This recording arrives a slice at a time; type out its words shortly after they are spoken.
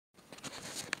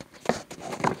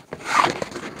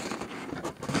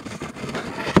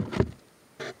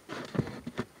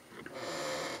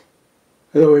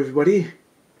Hello everybody,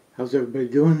 how's everybody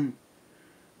doing?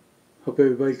 Hope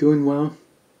everybody's doing well.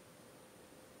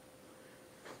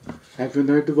 I have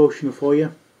another devotional for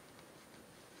you.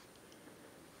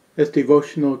 This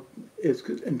devotional is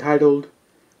entitled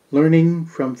Learning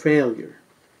from Failure.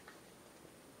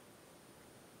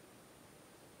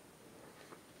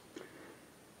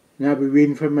 And I'll be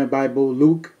reading from my Bible,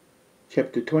 Luke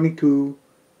chapter 22,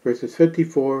 verses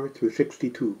 54 through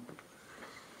 62.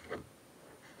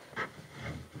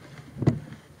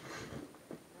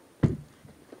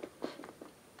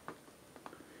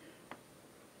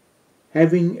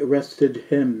 Having arrested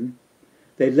him,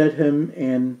 they led him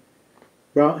and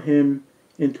brought him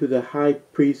into the high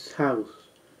priest's house.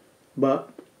 But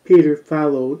Peter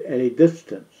followed at a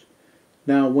distance.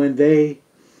 Now when they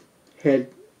had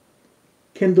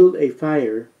kindled a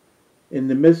fire in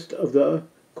the midst of the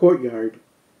courtyard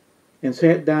and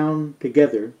sat down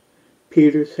together,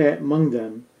 Peter sat among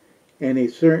them, and a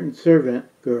certain servant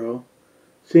girl,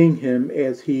 seeing him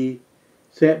as he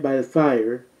sat by the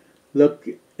fire, looked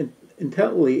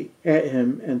intently at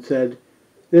him and said,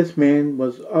 "This man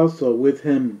was also with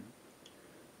him."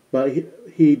 But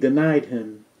he denied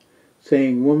him,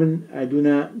 saying, "Woman, I do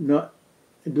not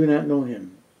know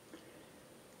him."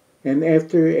 And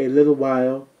after a little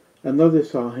while another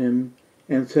saw him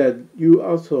and said, "You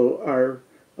also are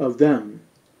of them."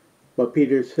 But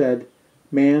Peter said,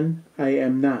 "Man, I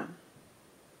am not."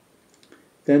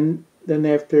 Then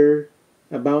after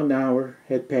about an hour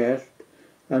had passed,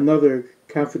 another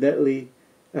confidently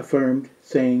affirmed,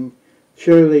 saying,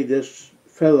 "Surely this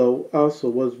fellow also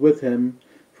was with him,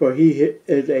 for he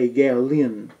is a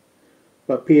Galilean."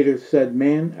 But Peter said,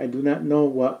 "Man, I do not know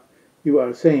what you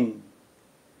are saying."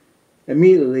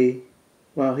 Immediately,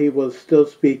 while he was still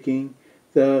speaking,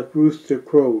 the rooster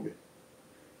crowed.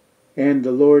 And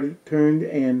the Lord turned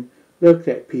and looked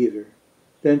at Peter.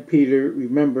 Then Peter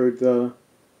remembered the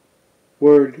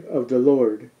word of the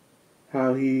Lord,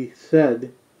 how he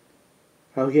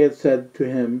had said to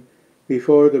him,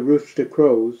 "Before the rooster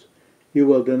crows, you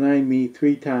will deny me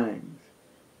 3 times."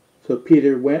 So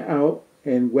Peter went out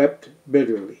and wept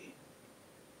bitterly.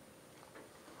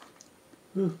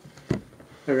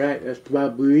 Alright, that's the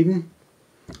Bible reading.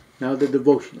 Now the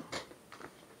devotional.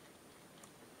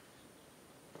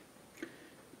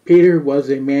 Peter was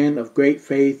a man of great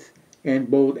faith and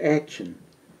bold action,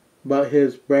 but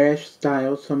his brash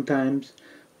style sometimes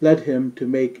led him to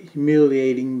make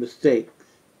humiliating mistakes.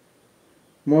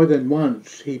 More than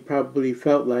once he probably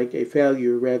felt like a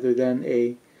failure rather than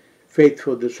a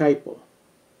faithful disciple.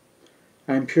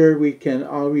 I'm sure we can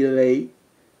all relate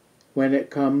when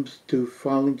it comes to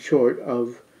falling short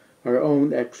of our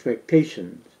own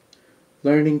expectations.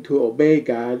 Learning to obey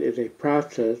God is a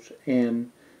process,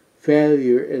 and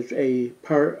failure is a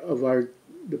part of our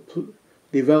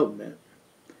development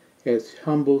as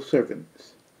humble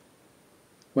servants.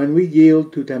 When we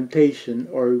yield to temptation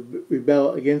or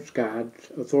rebel against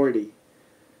God's authority,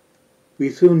 we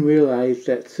soon realize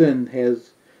that sin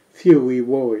has few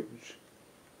rewards.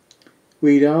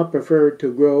 We'd all prefer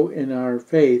to grow in our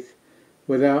faith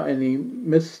without any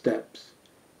missteps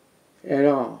at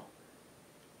all,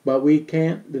 but we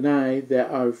can't deny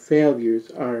that our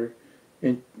failures are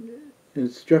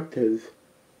instructive.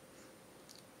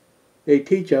 They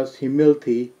teach us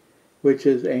humility, which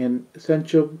is an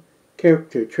essential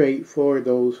character trait for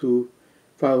those who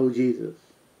follow Jesus.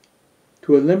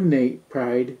 To eliminate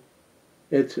pride,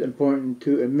 it's important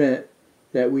to admit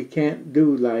that we can't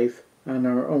do life on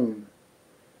our own.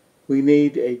 We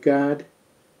need a God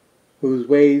whose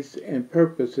ways and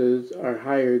purposes are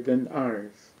higher than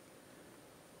ours.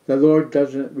 The Lord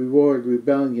doesn't reward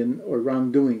rebellion or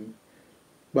wrongdoing,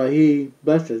 but He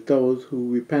blesses those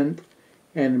who repent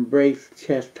and embrace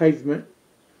chastisement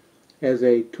as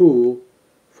a tool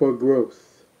for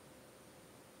growth.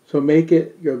 So make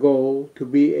it your goal to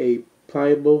be a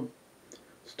pliable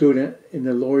student in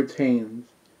the Lord's hands,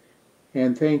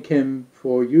 and thank Him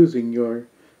for using your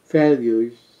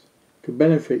failures to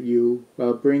benefit you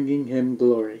while bringing Him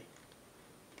glory.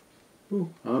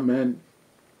 Amen.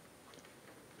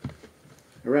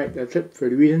 Alright, that's it for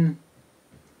the reading.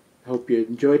 I hope you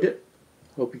enjoyed it.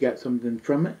 Hope you got something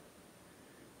from it.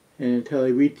 And until I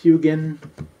read to you again,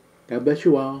 God bless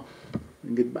you all,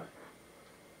 and goodbye.